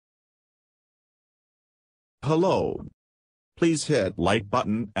Hello. Please hit like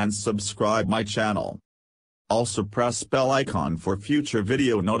button and subscribe my channel. Also press bell icon for future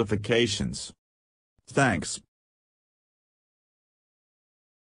video notifications. Thanks.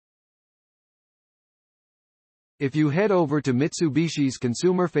 If you head over to Mitsubishi's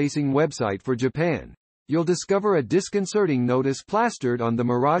consumer-facing website for Japan, you'll discover a disconcerting notice plastered on the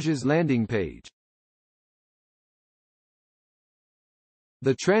Mirage's landing page.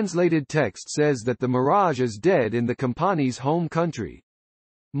 The translated text says that the Mirage is dead in the company's home country.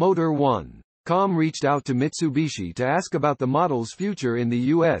 Motor1.com reached out to Mitsubishi to ask about the model's future in the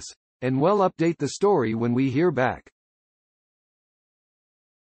US, and we'll update the story when we hear back.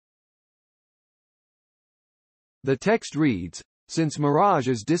 The text reads, "Since Mirage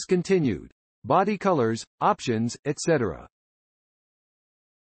is discontinued, body colors, options, etc.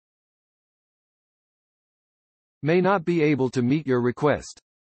 may not be able to meet your request."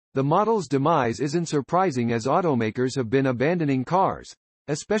 The model's demise isn't surprising as automakers have been abandoning cars,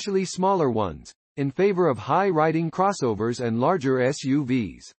 especially smaller ones, in favor of high-riding crossovers and larger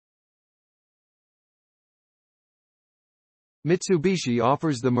SUVs. Mitsubishi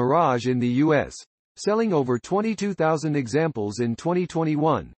offers the Mirage in the US, selling over 22,000 examples in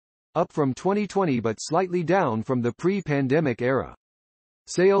 2021, up from 2020 but slightly down from the pre-pandemic era.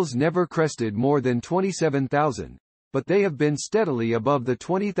 Sales never crested more than 27,000, but they have been steadily above the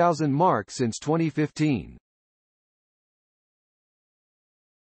 20,000 mark since 2015.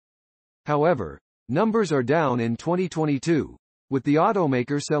 However, numbers are down in 2022, with the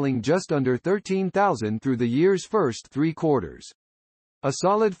automaker selling just under 13,000 through the year's first 3 quarters. A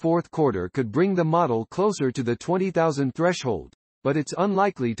solid fourth quarter could bring the model closer to the 20,000 threshold, but it's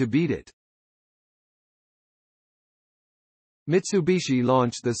unlikely to beat it. Mitsubishi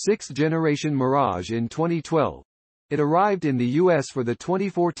launched the 6th-generation Mirage in 2012. It arrived in the US for the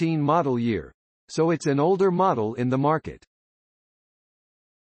 2014 model year, so it's an older model in the market.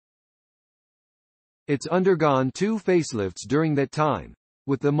 It's undergone 2 facelifts during that time,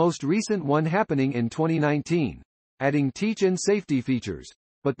 with the most recent one happening in 2019, adding teach and safety features,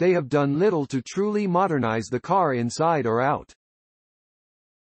 but they have done little to truly modernize the car inside or out.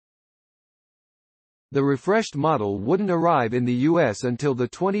 The refreshed model wouldn't arrive in the US until the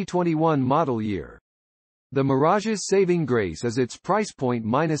 2021 model year. The Mirage's saving grace is its price point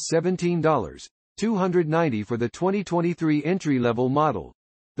minus $17,290 for the 2023 entry-level model.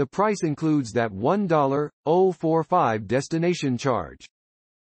 The price includes that $1,045 destination charge.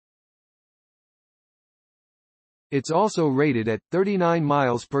 It's also rated at 39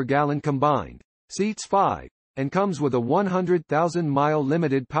 miles per gallon combined, seats 5, and comes with a 100,000-mile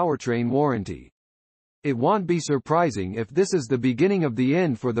limited powertrain warranty. It won't be surprising if this is the beginning of the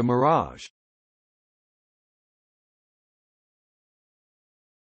end for the Mirage.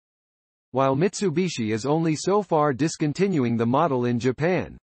 While Mitsubishi is only so far discontinuing the model in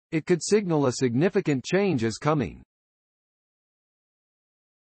Japan, it could signal a significant change is coming.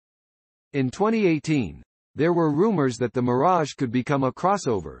 In 2018, there were rumors that the Mirage could become a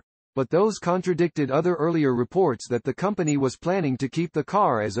crossover, but those contradicted other earlier reports that the company was planning to keep the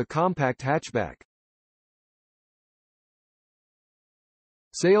car as a compact hatchback.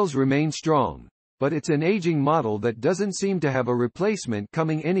 Sales remain strong, but it's an aging model that doesn't seem to have a replacement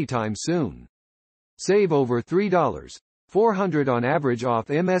coming anytime soon. Save over $3,400 on average off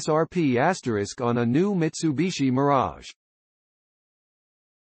MSRP * on a new Mitsubishi Mirage.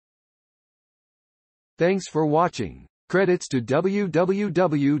 Thanks for watching. Credits to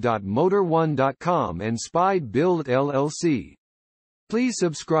www.motor1.com and Spide Build LLC. Please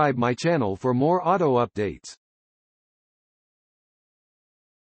subscribe my channel for more auto updates.